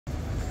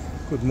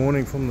Good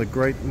morning from the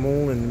Great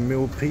Mall in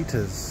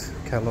Milpitas,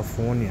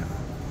 California.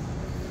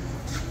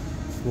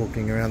 Just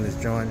walking around this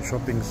giant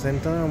shopping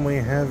center and we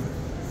have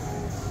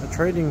a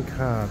trading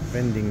card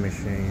vending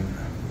machine.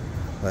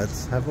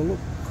 Let's have a look.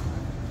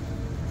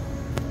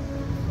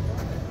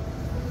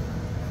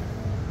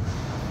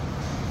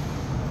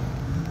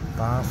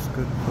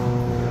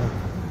 Basketball,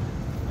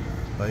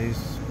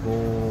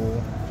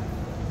 baseball,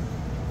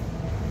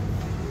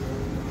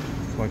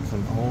 it's like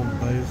some old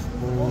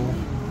baseball,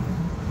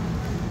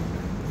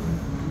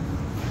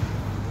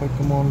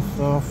 Pokemon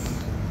stuff,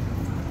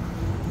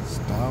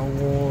 Star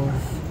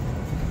Wars,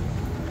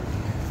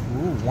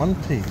 ooh, One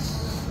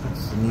Piece,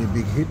 that's the new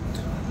big hit.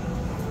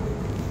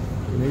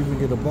 You can even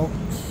get a box.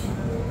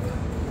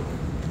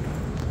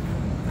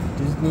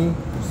 Disney, you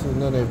see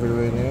that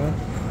everywhere now.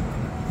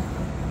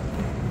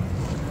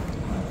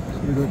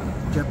 We've got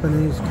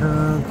Japanese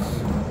cards,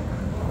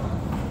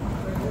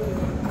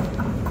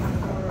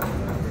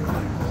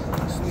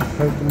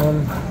 Pokemon,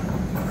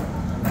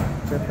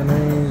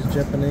 Japanese,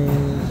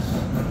 Japanese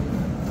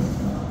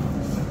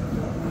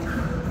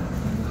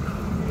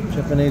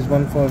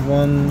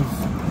 151s.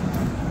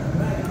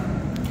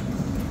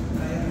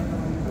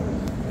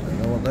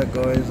 Don't know what that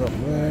guy is up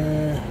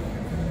there.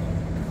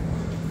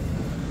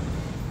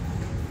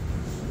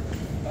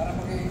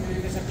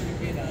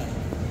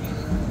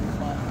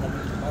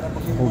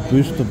 Whole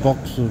booster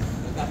box of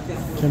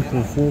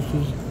Temple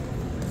Forces.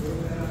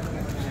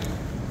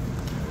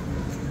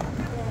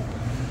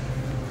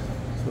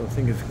 So I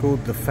think it's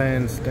called the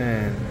fan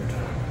stand.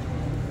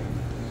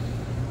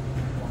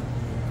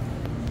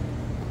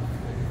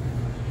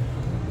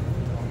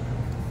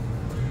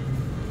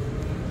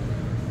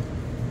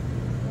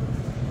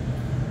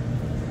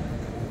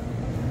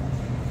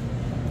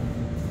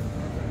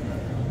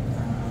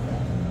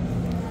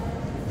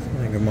 I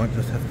think I might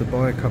just have to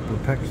buy a couple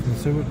of packs and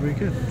see what we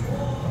get.